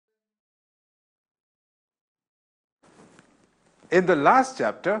In the last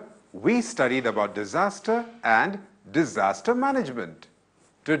chapter, we studied about disaster and disaster management.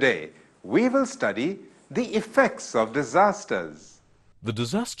 Today, we will study the effects of disasters. The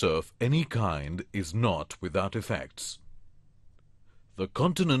disaster of any kind is not without effects. The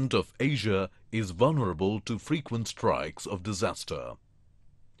continent of Asia is vulnerable to frequent strikes of disaster.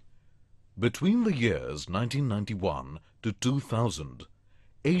 Between the years 1991 to 2000,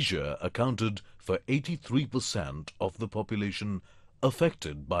 Asia accounted for 83% of the population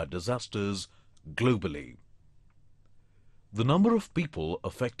affected by disasters globally. The number of people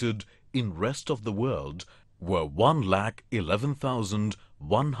affected in rest of the world were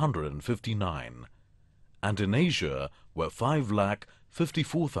 1,11,159 and in Asia were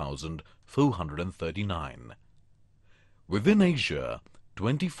 5,54,439. Within Asia,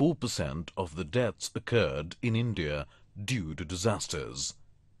 24% of the deaths occurred in India due to disasters.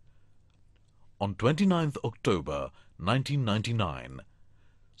 On 29th October 1999,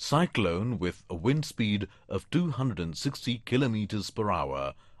 cyclone with a wind speed of 260 kilometers per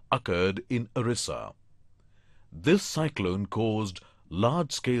hour occurred in Orissa. This cyclone caused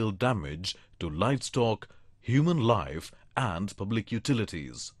large-scale damage to livestock, human life and public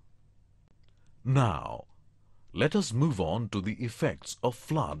utilities. Now, let us move on to the effects of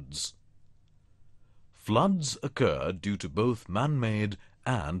floods. Floods occur due to both man-made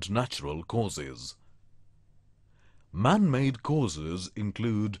and natural causes. Man-made causes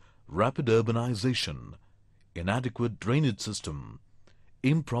include rapid urbanization, inadequate drainage system,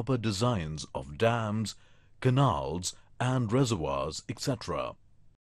 improper designs of dams, canals and reservoirs, etc.